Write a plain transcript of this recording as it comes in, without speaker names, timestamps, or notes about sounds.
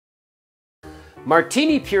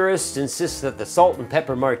Martini purists insist that the salt and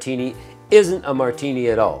pepper martini isn't a martini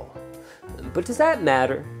at all. But does that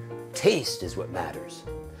matter? Taste is what matters.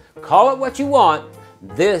 Call it what you want,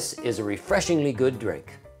 this is a refreshingly good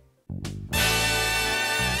drink.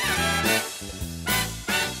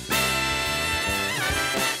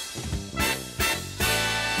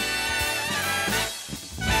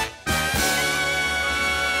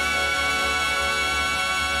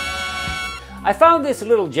 I found this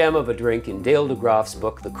little gem of a drink in Dale DeGroff's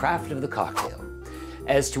book, The Craft of the Cocktail.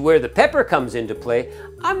 As to where the pepper comes into play,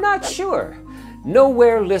 I'm not sure.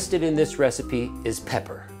 Nowhere listed in this recipe is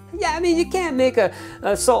pepper. Yeah, I mean, you can't make a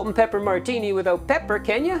salt and pepper martini without pepper,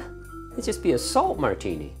 can you? It'd just be a salt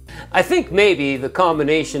martini. I think maybe the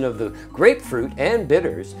combination of the grapefruit and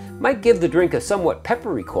bitters might give the drink a somewhat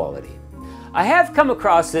peppery quality. I have come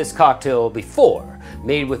across this cocktail before,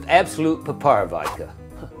 made with Absolut Peppar vodka.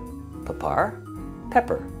 Peppar?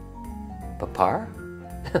 Pepper. Peppar?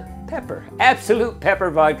 Pepper. Absolut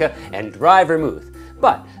Peppar vodka and dry vermouth.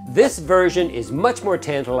 But this version is much more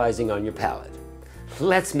tantalizing on your palate.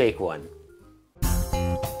 Let's make one.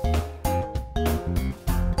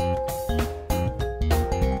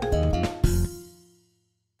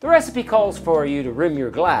 The recipe calls for you to rim your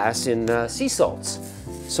glass in sea salts.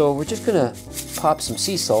 So we're just gonna pop some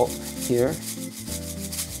sea salt here.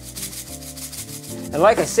 And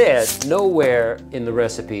like I said, nowhere in the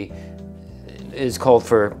recipe is called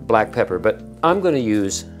for black pepper, but I'm going to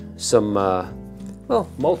use some, well,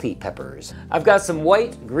 multi-peppers. I've got some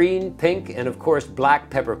white, green, pink, and of course black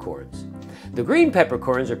peppercorns. The green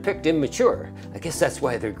peppercorns are picked immature. I guess that's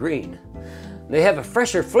why they're green. They have a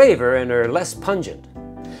fresher flavor and are less pungent.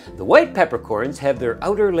 The white peppercorns have their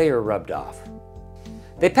outer layer rubbed off.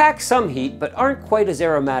 They pack some heat, but aren't quite as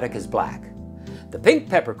aromatic as black. The pink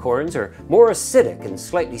peppercorns are more acidic and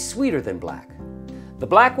slightly sweeter than black. The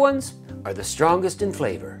black ones are the strongest in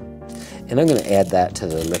flavor. And I'm going to add that to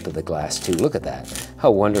the lip of the glass too. Look at that.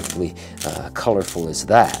 How wonderfully colorful is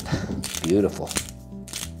that? Beautiful.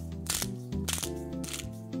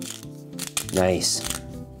 Nice.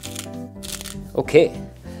 Okay.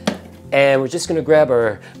 And we're just going to grab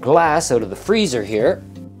our glass out of the freezer here.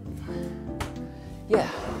 Yeah.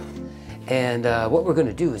 And what we're going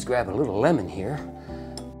to do is grab a little lemon here.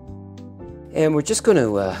 And we're just going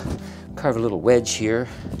to carve a little wedge here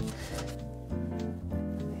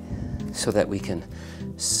so that we can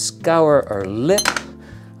scour our lip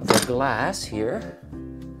of the glass here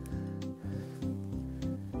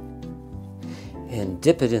and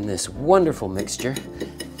dip it in this wonderful mixture.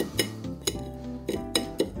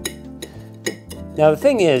 Now the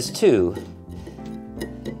thing is too,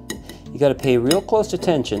 you got to pay real close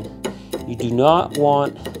attention. You do not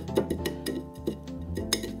want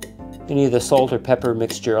any of the salt or pepper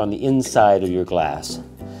mixture on the inside of your glass.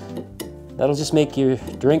 That'll just make your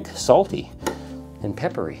drink salty and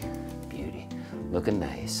peppery. Beauty. Looking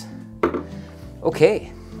nice.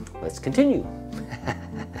 Okay, let's continue.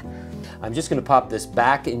 I'm just going to pop this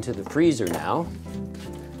back into the freezer now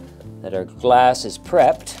that our glass is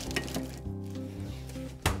prepped.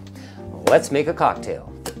 Let's make a cocktail.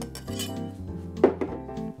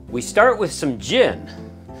 We start with some gin,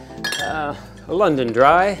 a London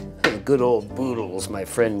Dry, good old Boodles, my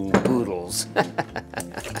friend Boodles.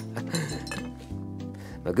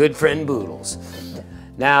 My good friend Boodles.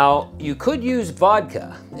 Now, you could use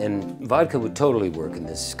vodka, and vodka would totally work in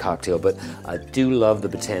this cocktail, but I do love the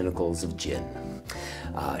botanicals of gin.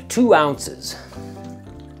 2 ounces.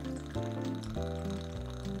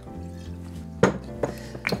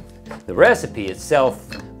 The recipe itself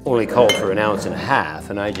only called for 1.5 ounces,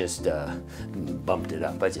 and I just bumped it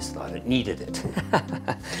up. I just thought it needed it.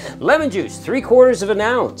 Lemon juice, 3/4 of an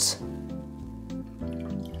ounce.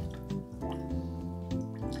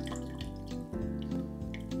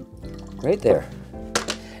 Right there.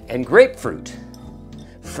 And grapefruit,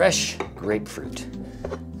 fresh grapefruit.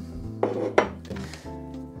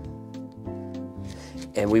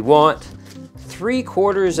 And we want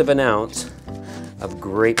 3/4 of an ounce of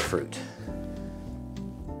grapefruit.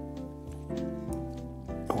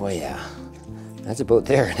 Oh yeah, that's about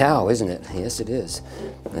there now, isn't it? Yes, it is.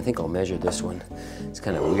 I think I'll measure this one. It's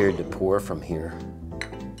kind of weird to pour from here.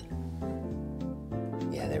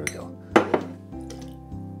 Yeah, there we go.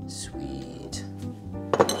 Sweet.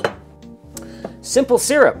 Simple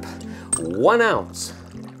syrup, 1 ounce.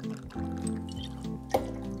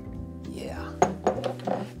 Yeah.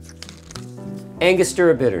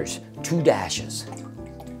 Angostura bitters, 2 dashes.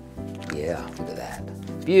 Yeah, look at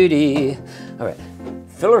that. Beauty. All right.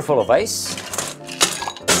 Filler full of ice.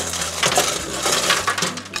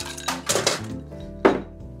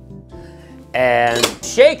 And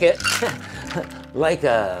shake it like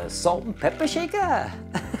a salt and pepper shaker.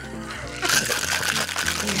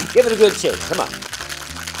 Give it a good shake, come on.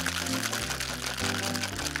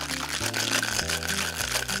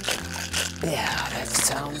 Yeah, that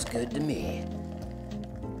sounds good to me.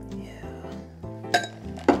 Yeah.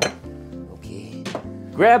 Okay.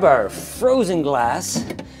 Grab our frozen glass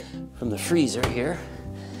from the freezer here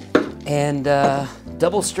and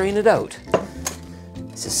double strain it out.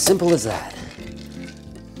 It's as simple as that.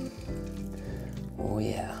 Oh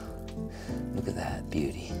yeah. Look at that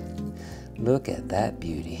beauty. Look at that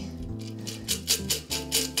beauty.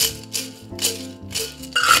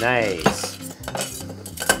 Nice.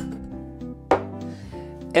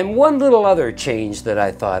 And one little other change that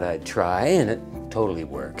I thought I'd try, and it totally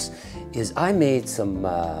works, is I made some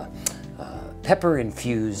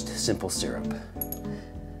pepper-infused simple syrup.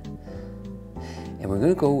 And we're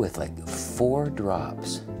gonna go with like 4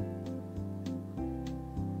 drops.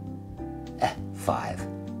 5.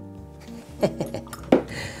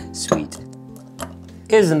 Sweet.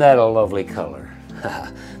 Isn't that a lovely color?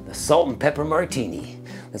 The salt and pepper martini.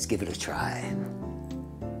 Let's give it a try.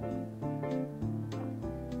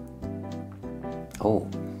 Oh,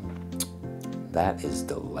 that is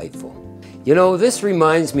delightful. You know, this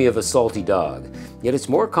reminds me of a salty dog, yet it's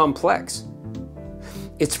more complex.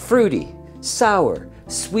 It's fruity, sour,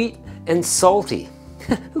 sweet, and salty.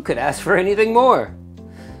 Who could ask for anything more?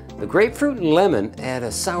 The grapefruit and lemon add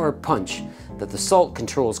a sour punch that the salt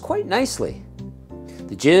controls quite nicely.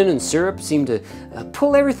 The gin and syrup seem to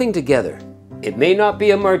pull everything together. It may not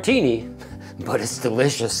be a martini, but it's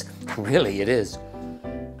delicious. Really, it is.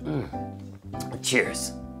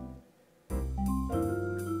 Cheers.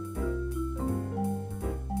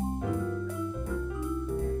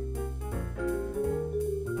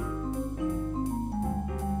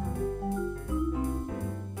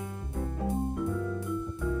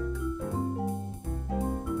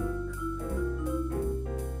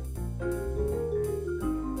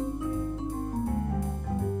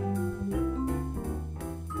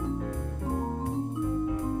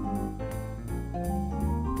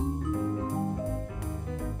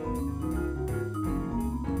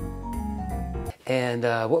 And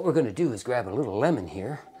what we're gonna do is grab a little lemon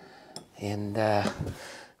here, and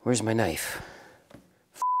where's my knife?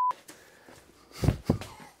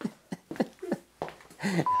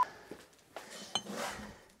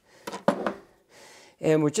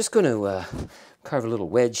 And we're just gonna carve a little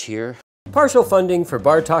wedge here. Partial funding for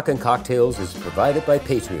BarTalk&Cocktails is provided by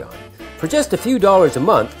Patreon. For just a few dollars a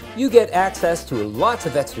month, you get access to lots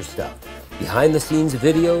of extra stuff. Behind the scenes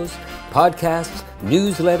videos, podcasts,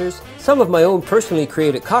 newsletters, some of my own personally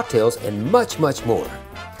created cocktails, and much, much more.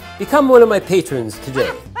 Become one of my patrons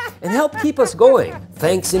today and help keep us going.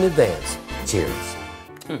 Thanks in advance. Cheers.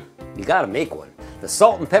 You gotta make one. The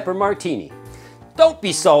salt and pepper martini. Don't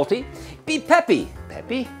be salty, be peppy.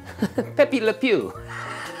 Peppy? Peppy Le Pew.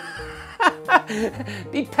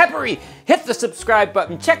 Be peppery. Hit the subscribe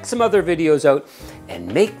button, check some other videos out,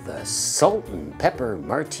 and make the salt and pepper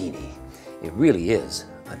martini. It really is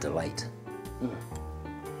a delight.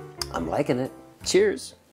 I'm liking it. Cheers.